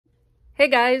Hey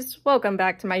guys, welcome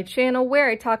back to my channel where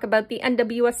I talk about the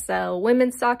NWSL,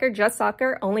 women's soccer, just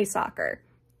soccer, only soccer.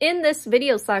 In this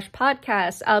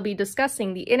video/podcast, I'll be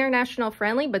discussing the international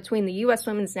friendly between the US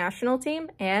women's national team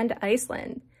and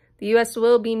Iceland. The US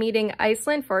will be meeting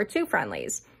Iceland for 2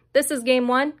 friendlies. This is Game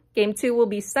 1. Game 2 will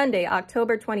be Sunday,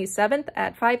 October 27th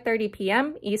at 5:30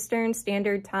 p.m. Eastern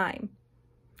Standard Time.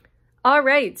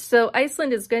 Alright, so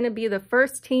Iceland is going to be the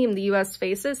first team the US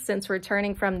faces since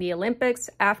returning from the Olympics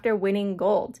after winning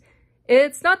gold.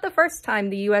 It's not the first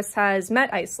time the US has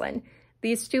met Iceland.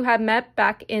 These two have met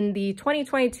back in the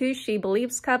 2022 She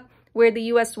Believes Cup, where the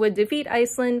US would defeat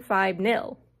Iceland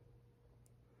 5-0.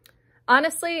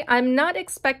 Honestly, I'm not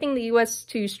expecting the US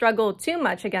to struggle too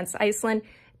much against Iceland.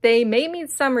 They may meet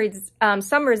some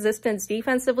resistance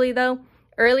defensively though.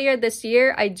 Earlier this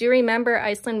year, I do remember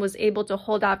Iceland was able to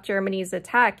hold off Germany's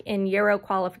attack in Euro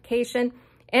qualification,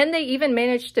 and they even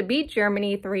managed to beat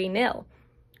Germany 3-0.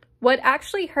 What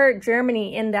actually hurt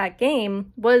Germany in that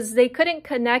game was they couldn't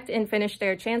connect and finish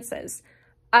their chances.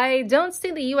 I don't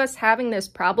see the US having this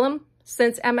problem,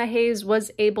 since Emma Hayes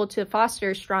was able to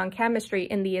foster strong chemistry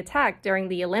in the attack during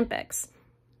the Olympics.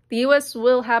 The US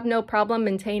will have no problem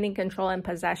maintaining control and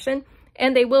possession,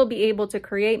 and they will be able to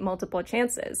create multiple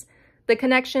chances. The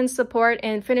connection, support,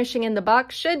 and finishing in the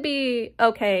box should be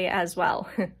okay as well.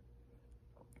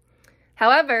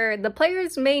 However, the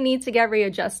players may need to get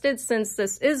readjusted since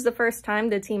this is the first time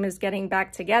the team is getting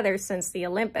back together since the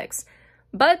Olympics,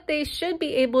 but they should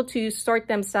be able to sort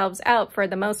themselves out for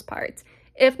the most part.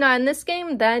 If not in this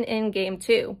game, then in Game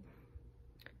 2.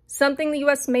 Something the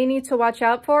US may need to watch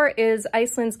out for is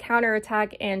Iceland's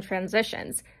counterattack and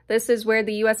transitions. This is where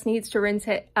the US needs to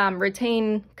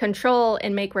retain control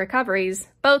and make recoveries,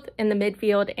 both in the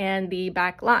midfield and the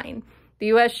back line. The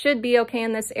US should be okay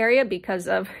in this area because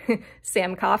of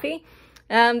Sam Coffey.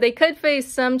 They could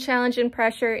face some challenge and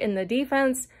pressure in the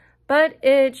defense, but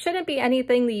it shouldn't be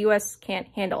anything the US can't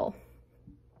handle.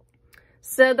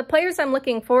 So the players I'm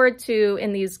looking forward to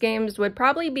in these games would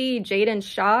probably be Jaden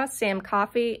Shaw, Sam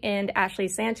Coffey, and Ashley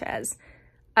Sanchez.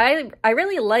 I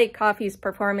really like Coffey's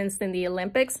performance in the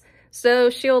Olympics, so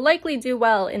she'll likely do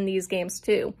well in these games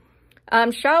too.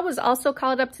 Shaw was also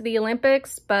called up to the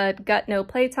Olympics, but got no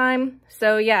playtime,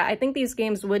 so yeah, I think these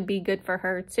games would be good for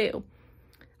her too.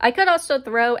 I could also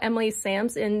throw Emily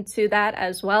Sams into that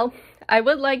as well. I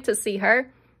would like to see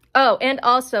her. Oh, and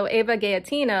also Ava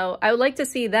Gaetino, I would like to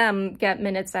see them get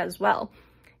minutes as well.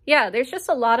 Yeah, there's just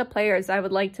a lot of players I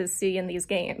would like to see in these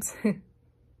games.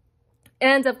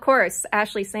 And of course,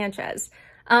 Ashley Sanchez.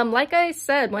 Like I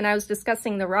said when I was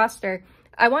discussing the roster,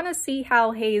 I want to see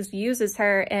how Hayes uses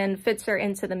her and fits her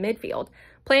into the midfield.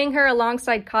 Playing her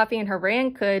alongside Coffey and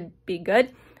Horan could be good,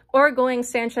 or going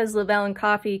Sanchez, Lavelle, and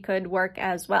Coffey could work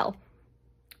as well.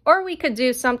 Or we could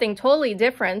do something totally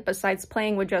different besides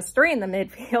playing with just 3 in the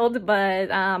midfield, but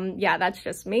yeah, that's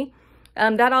just me.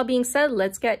 That all being said,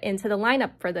 let's get into the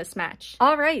lineup for this match.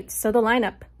 Alright, so the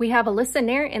lineup. We have Alyssa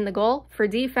Nair in the goal. For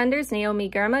defenders, Naomi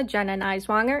Girma, Jenna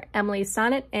Neiswanger, Emily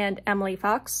Sonnet, and Emily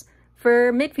Fox.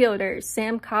 For midfielders,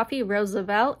 Sam Coffey, Rose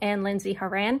Lavelle, and Lindsay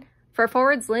Horan. For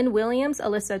forwards, Lynn Williams,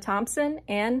 Alyssa Thompson,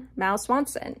 and Mal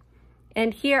Swanson.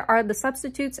 And here are the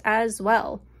substitutes as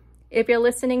well. If you're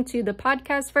listening to the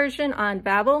podcast version on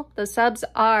Babbel, the subs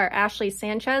are Ashley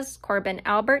Sanchez, Corbin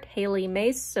Albert, Haley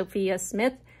Mace, Sophia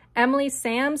Smith, Emily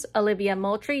Sams, Olivia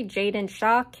Moultrie, Jaden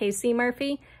Shaw, Casey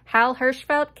Murphy, Hal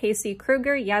Hirschfeld, Casey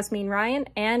Kruger, Yasmin Ryan,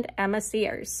 and Emma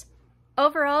Sears.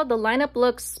 Overall, the lineup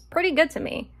looks pretty good to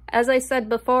me. As I said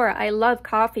before, I love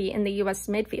Coffey in the US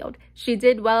midfield. She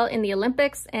did well in the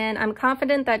Olympics, and I'm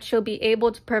confident that she'll be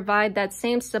able to provide that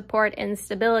same support and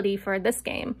stability for this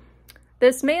game.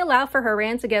 This may allow for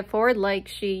Horan to get forward like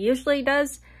she usually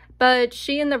does, but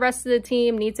she and the rest of the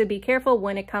team need to be careful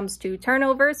when it comes to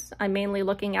turnovers. I'm mainly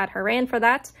looking at Horan for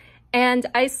that, and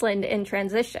Iceland in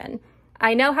transition.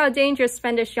 I know how dangerous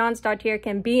Svendis Jónsdóttir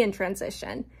can be in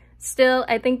transition. Still,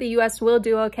 I think the US will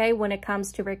do okay when it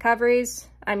comes to recoveries.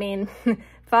 I mean,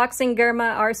 Fox and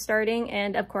Girma are starting,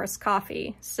 and of course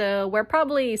Coffey, so we're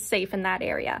probably safe in that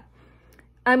area.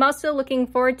 I'm also looking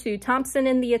forward to Thompson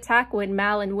in the attack with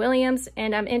Mal and Williams,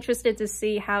 and I'm interested to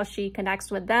see how she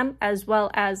connects with them, as well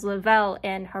as Lavelle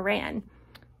and Horan.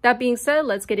 That being said,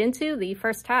 let's get into the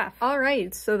first half.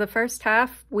 Alright, so the first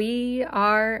half, we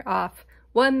are off.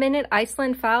 1 minute,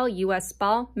 Iceland foul, US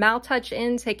ball. Mal touch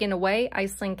in, taken away.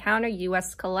 Iceland counter,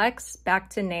 US collects, back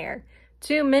to Nair.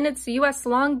 2 minutes, US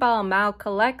long ball, Mal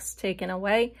collects, taken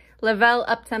away. Lavelle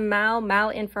up to Mal,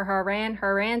 Mal in for Horan,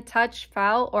 Horan touch,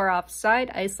 foul, or offside,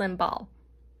 Iceland ball.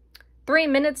 3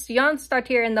 minutes,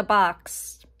 Jónsdóttir in the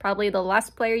box. Probably the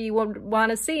last player you would want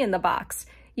to see in the box.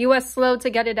 US slow to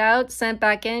get it out, sent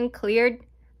back in, cleared.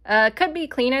 Could be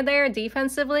cleaner there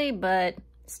defensively, but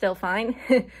still fine.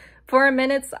 4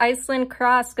 minutes, Iceland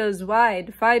cross goes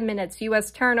wide. 5 minutes, US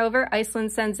turnover,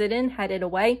 Iceland sends it in, headed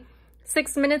away.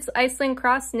 6 minutes, Iceland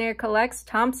cross, near collects,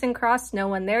 Thompson cross, no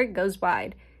one there, goes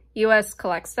wide. US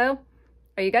collects though.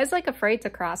 Are you guys like afraid to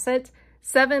cross it?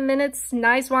 7 minutes,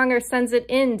 Neiswanger sends it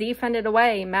in, defended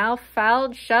away. Mal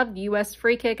fouled, shoved, US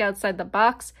free kick outside the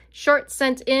box. Short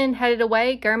sent in, headed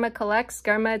away. Germa collects,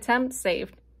 Germa attempt,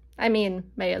 saved. I mean,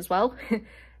 may as well.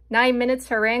 9 minutes,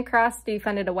 Haran cross,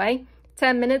 defended away.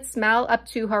 10 minutes, Mal up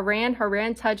to Haran,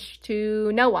 Haran touched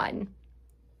to no one.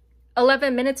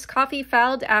 11 minutes, Coffee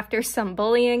fouled after some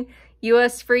bullying.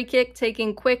 US free kick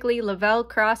taken quickly, Lavelle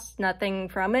crossed, nothing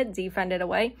from it, defended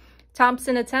away.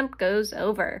 Thompson attempt goes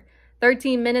over.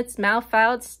 13 minutes, Mal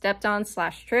fouled, stepped on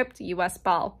 / tripped, US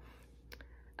ball.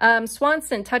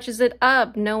 Swanson touches it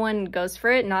up, no one goes for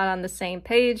it, not on the same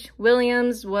page.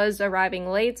 Williams was arriving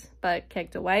late, but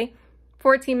kicked away.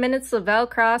 14 minutes, Lavelle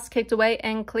cross, kicked away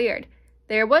and cleared.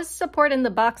 There was support in the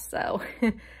box though.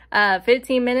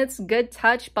 15 minutes, good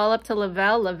touch, ball up to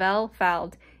Lavelle, Lavelle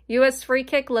fouled. US free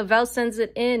kick, Lavelle sends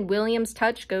it in, Williams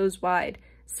touch goes wide.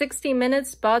 60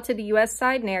 minutes, ball to the US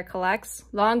side, Nair collects.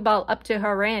 Long ball up to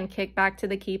Haran, kick back to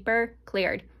the keeper,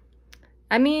 cleared.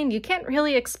 I mean, you can't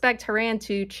really expect Haran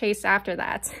to chase after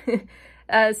that.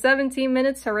 17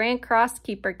 minutes, Haran cross,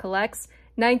 keeper collects.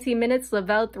 19 minutes,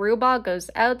 Lavelle through ball goes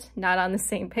out, not on the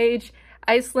same page.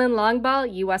 Iceland long ball,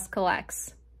 US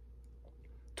collects.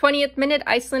 20th minute,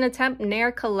 Iceland attempt,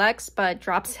 Nair collects, but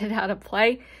drops it out of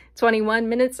play. 21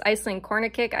 minutes, Iceland corner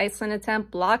kick, Iceland attempt,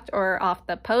 blocked or off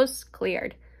the post,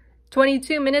 cleared.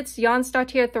 22 minutes,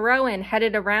 Jonsdottir throw in,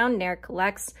 headed around, Nair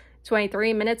collects.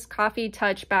 23 minutes, Coffee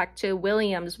touch back to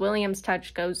Williams. Williams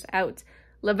touch goes out.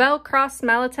 Lavelle cross,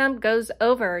 Mal attempt goes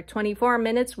over. 24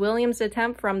 minutes, Williams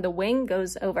attempt from the wing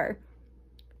goes over.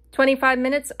 25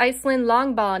 minutes, Iceland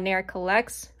long ball, Nair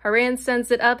collects. Haran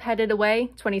sends it up, headed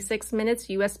away. 26 minutes,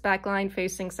 US backline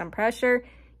facing some pressure.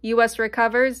 US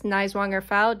recovers, Neiswanger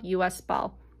fouled, US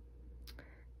ball.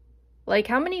 Like,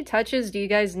 how many touches do you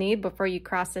guys need before you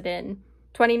cross it in?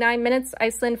 29 minutes,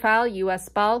 Iceland foul, US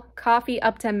ball. Coffee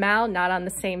up to Mal, not on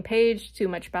the same page, too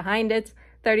much behind it.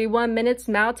 31 minutes,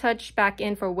 Mal touch back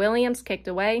in for Williams, kicked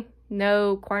away.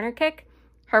 No corner kick.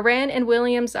 Haran and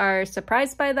Williams are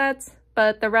surprised by that,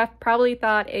 but the ref probably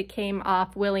thought it came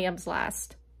off Williams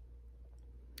last.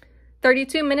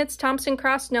 32 minutes, Thompson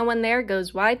cross, no one there,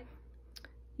 goes wide.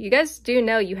 You guys do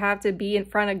know you have to be in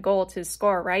front of goal to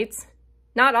score, right?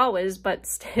 Not always, but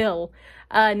still.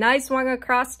 Neiswanger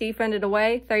cross, defended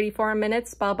away. 34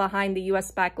 minutes, ball behind the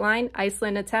US back line.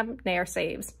 Iceland attempt, Nair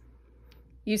saves.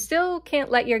 You still can't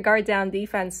let your guard down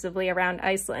defensively around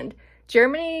Iceland.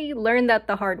 Germany learned that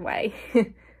the hard way.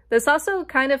 This also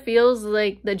kind of feels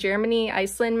like the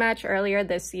Germany-Iceland match earlier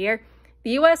this year.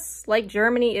 The US, like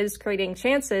Germany, is creating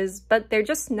chances, but they're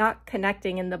just not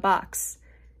connecting in the box.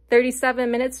 37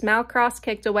 minutes, Mal cross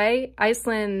kicked away.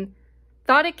 Iceland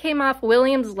thought it came off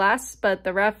Williams last, but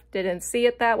the ref didn't see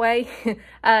it that way.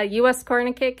 US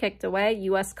corner kick kicked away.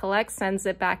 US collects, sends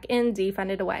it back in,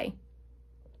 defended away.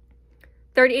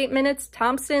 38 minutes,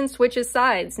 Thompson switches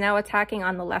sides, now attacking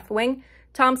on the left wing.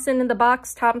 Thompson in the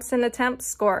box, Thompson attempts,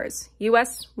 scores.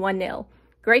 US 1-0.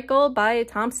 Great goal by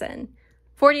Thompson.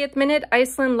 40th minute,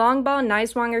 Iceland long ball,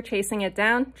 Neiswanger chasing it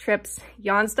down, trips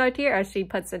Jonsdottir as she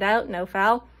puts it out, no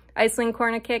foul. Iceland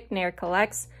corner kick, Nair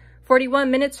collects. 41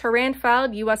 minutes, Haran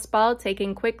fouled, US ball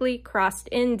taken quickly, crossed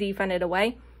in, defended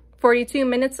away. 42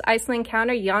 minutes, Iceland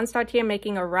counter, Jonsdottir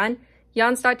making a run.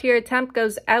 Jonsdottir attempt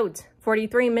goes out.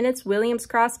 43 minutes, Williams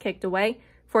cross kicked away.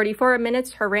 44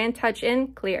 minutes, Haran touch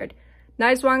in, cleared.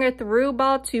 Neiswanger through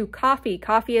ball to Coffee.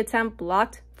 Coffee attempt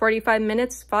blocked. 45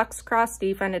 minutes, Fox cross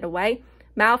defended away.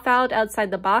 Mal fouled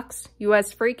outside the box.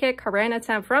 US free kick. Haran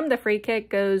attempt from the free kick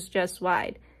goes just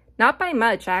wide. Not by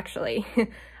much, actually.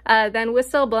 Then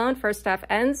whistle blown, first half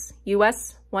ends.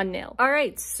 US 1-0.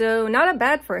 Alright, so not a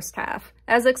bad first half.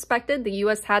 As expected, the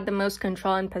US had the most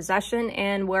control and possession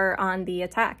and were on the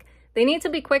attack. They need to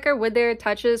be quicker with their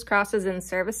touches, crosses, and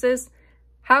services.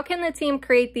 How can the team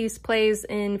create these plays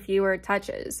in fewer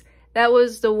touches? That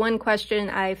was the one question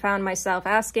I found myself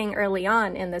asking early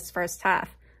on in this first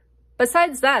half.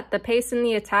 Besides that, the pace in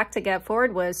the attack to get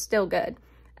forward was still good.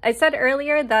 I said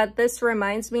earlier that this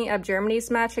reminds me of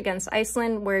Germany's match against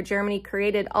Iceland, where Germany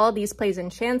created all these plays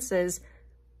and chances,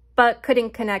 but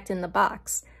couldn't connect in the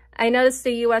box. I noticed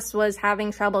the US was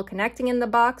having trouble connecting in the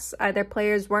box. Either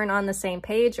players weren't on the same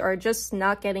page or just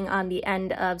not getting on the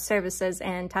end of services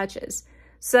and touches.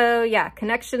 So yeah,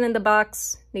 connection in the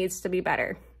box needs to be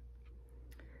better.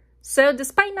 So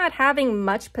despite not having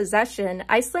much possession,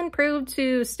 Iceland proved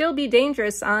to still be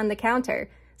dangerous on the counter.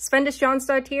 Svendis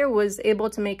Jónsdóttir was able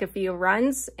to make a few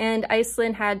runs, and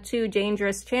Iceland had 2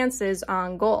 dangerous chances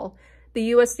on goal. The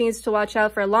US needs to watch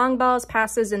out for long balls,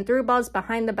 passes, and through balls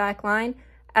behind the back line,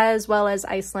 as well as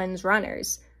Iceland's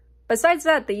runners. Besides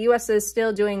that, the US is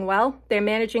still doing well. They're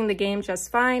managing the game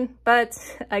just fine, but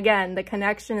again, the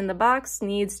connection in the box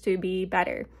needs to be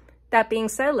better. That being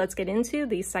said, let's get into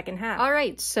the second half. All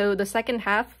right, so the second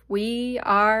half, we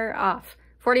are off.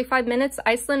 45 minutes,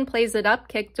 Iceland plays it up,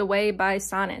 kicked away by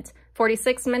Sonnet.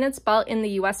 46 minutes, ball in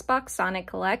the US box, Sonnet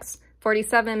collects.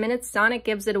 47 minutes, Sonnet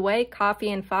gives it away,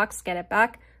 Coffey and Fox get it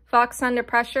back. Fox under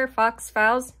pressure, Fox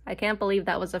fouls. I can't believe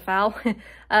that was a foul.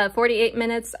 48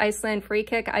 minutes, Iceland free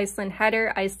kick, Iceland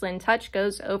header, Iceland touch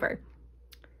goes over.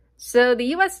 So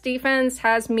the US defense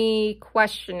has me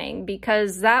questioning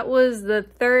because that was the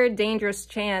 3rd dangerous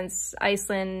chance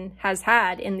Iceland has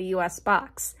had in the US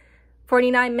box.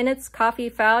 49 minutes, Coffey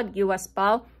fouled, US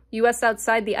ball. US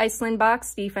outside the Iceland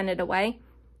box, defended away.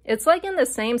 It's like in the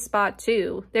same spot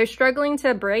too. They're struggling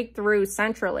to break through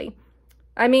centrally.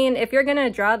 I mean, if you're going to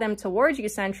draw them towards you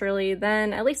centrally,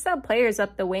 then at least have players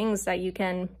up the wings that you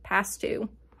can pass to.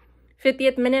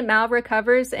 50th minute, Mal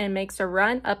recovers and makes a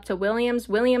run up to Williams.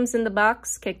 Williams in the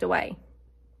box, kicked away.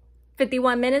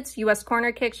 51 minutes, US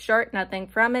corner kick short, nothing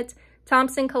from it.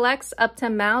 Thompson collects up to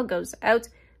Mal, goes out.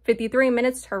 53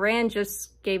 minutes, Haran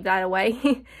just gave that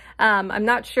away. I'm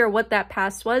not sure what that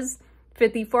pass was.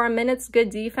 54 minutes,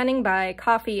 good defending by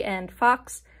Coffey and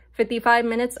Fox. 55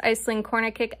 minutes, Iceland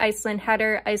corner kick, Iceland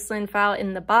header, Iceland foul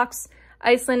in the box.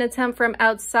 Iceland attempt from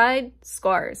outside,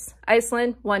 scores.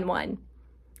 Iceland 1-1.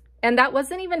 And that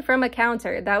wasn't even from a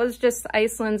counter. That was just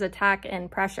Iceland's attack and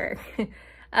pressure.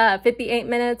 58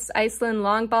 minutes, Iceland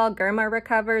long ball, Germa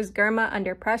recovers, Germa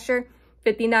under pressure.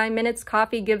 59 minutes,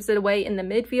 Coffey gives it away in the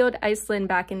midfield, Iceland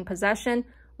back in possession.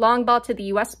 Long ball to the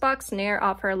US box, Nair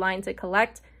off her line to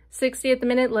collect. 60th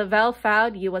minute, Lavelle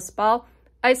fouled, US ball.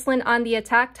 Iceland on the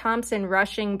attack, Thompson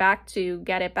rushing back to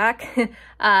get it back.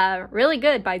 Really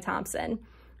good by Thompson.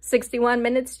 61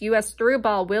 minutes, US through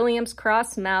ball, Williams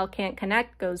cross, Mal can't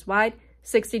connect, goes wide.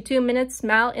 62 minutes,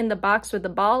 Mal in the box with the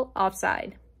ball,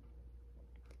 offside.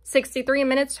 63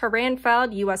 minutes, Haran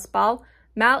fouled, US ball.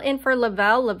 Mal in for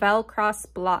Lavelle, Lavelle cross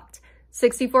blocked.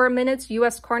 64 minutes,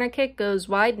 US corner kick goes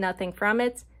wide, nothing from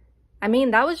it. I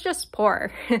mean, that was just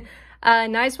poor.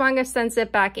 Neiswanger sends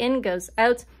it back in, goes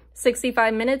out.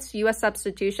 65 minutes, US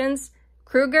substitutions.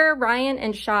 Kruger, Ryan,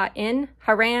 and Shaw in.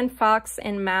 Haran, Fox,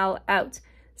 and Mal out.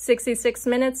 66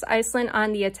 minutes, Iceland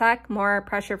on the attack. More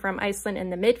pressure from Iceland in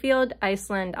the midfield.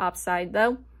 Iceland offside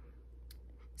though.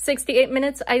 68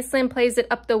 minutes, Iceland plays it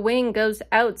up the wing, goes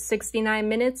out. 69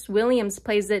 minutes, Williams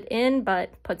plays it in,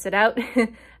 but puts it out.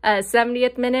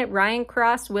 70th minute, Ryan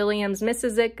cross, Williams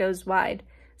misses it, goes wide.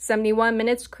 71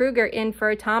 minutes, Kruger in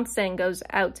for Thompson, goes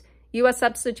out. US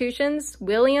substitutions,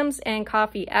 Williams and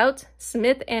Coffey out,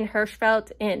 Smith and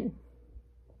Hirschfeld in.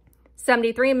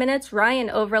 73 minutes, Ryan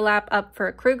overlap up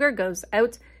for Kruger, goes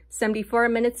out. 74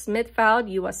 minutes, Smith fouled,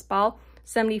 US ball.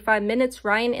 75 minutes,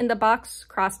 Ryan in the box,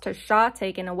 cross to Shaw,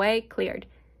 taken away, cleared.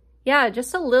 Yeah,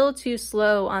 just a little too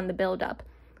slow on the build-up.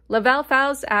 Lavelle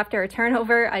fouls after a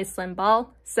turnover, Iceland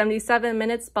ball. 77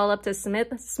 minutes, ball up to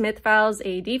Smith. Smith fouls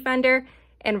a defender,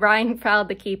 and Ryan fouled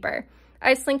the keeper.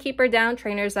 Iceland keeper down,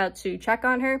 trainers out to check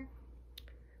on her.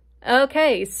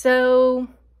 Okay, so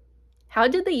how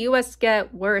did the US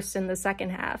get worse in the second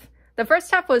half? The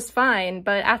first half was fine,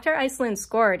 but after Iceland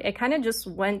scored, it kind of just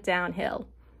went downhill.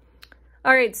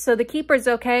 All right, so the keeper's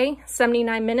okay.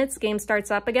 79 minutes, game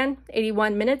starts up again.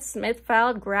 81 minutes, Smith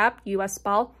fouled, grabbed, US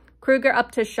ball. Kruger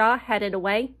up to Shaw, headed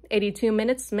away. 82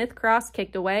 minutes, Smith cross,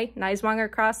 kicked away.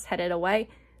 Neiswanger cross, headed away.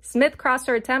 Smith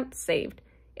crosser attempt, saved.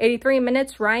 83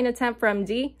 minutes, Ryan attempt from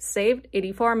D, saved.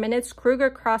 84 minutes, Kruger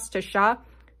cross to Shaw.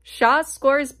 Shaw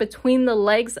scores between the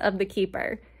legs of the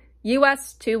keeper.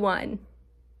 US 2-1.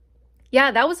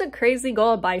 Yeah, that was a crazy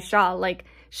goal by Shaw. Like,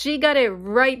 she got it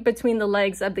right between the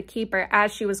legs of the keeper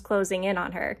as she was closing in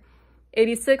on her.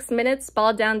 86 minutes,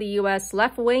 ball down the US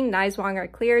left wing, Neiswanger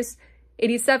clears.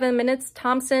 87 minutes,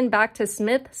 Thompson back to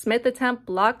Smith. Smith attempt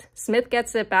blocked. Smith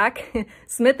gets it back.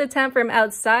 Smith attempt from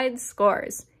outside,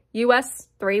 scores. US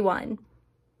 3-1.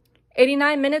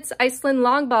 89 minutes, Iceland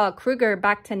long ball, Kruger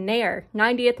back to Nair.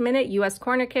 90th minute, US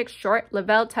corner kick short,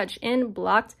 Lavelle touch in,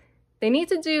 blocked. They need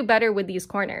to do better with these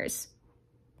corners.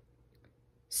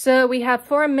 So we have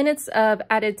 4 minutes of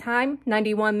added time.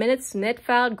 91 minutes, Smith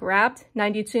fouled, grabbed.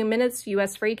 92 minutes,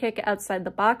 US free kick outside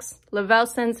the box. Lavelle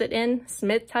sends it in,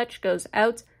 Smith touch goes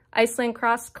out. Iceland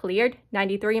cross cleared.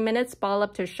 93 minutes, ball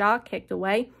up to Shaw, kicked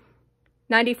away.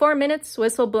 94 minutes,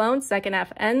 whistle blown, second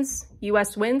half ends,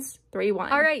 US wins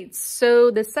 3-1. All right, so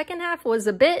the second half was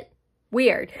a bit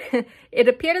weird. It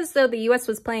appeared as though the US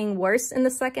was playing worse in the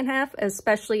second half,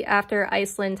 especially after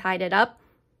Iceland tied it up.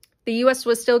 The US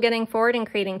was still getting forward and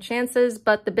creating chances,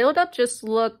 but the build-up just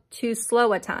looked too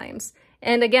slow at times.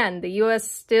 And again, the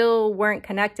US still weren't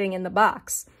connecting in the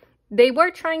box. They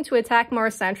were trying to attack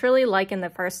more centrally like in the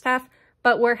first half,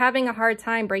 but were having a hard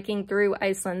time breaking through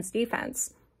Iceland's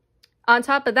defense. On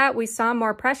top of that, we saw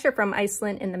more pressure from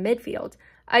Iceland in the midfield.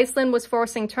 Iceland was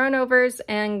forcing turnovers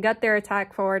and got their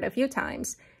attack forward a few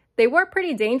times. They were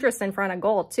pretty dangerous in front of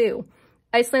goal, too.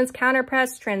 Iceland's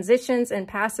counterpress, transitions, and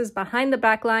passes behind the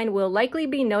backline will likely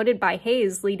be noted by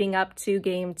Hayes leading up to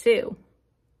Game 2.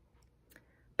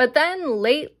 But then,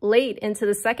 late into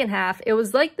the second half, it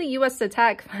was like the US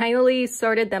attack finally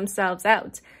sorted themselves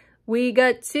out. We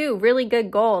got 2 really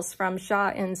good goals from Shaw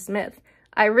and Smith.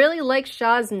 I really like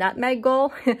Shaw's nutmeg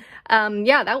goal.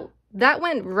 That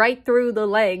went right through the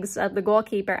legs of the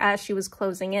goalkeeper as she was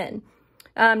closing in.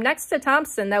 Next to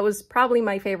Thompson, that was probably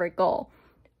my favorite goal.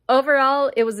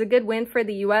 Overall, it was a good win for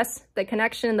the US. The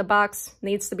connection in the box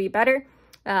needs to be better.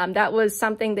 That was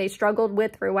something they struggled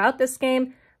with throughout this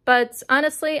game. But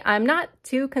honestly, I'm not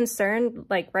too concerned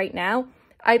right now.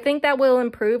 I think that will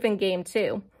improve in Game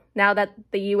 2, now that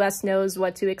the US knows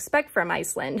what to expect from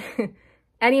Iceland.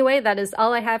 Anyway, that is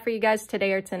all I have for you guys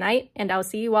today or tonight, and I'll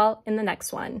see you all in the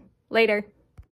next one. Later.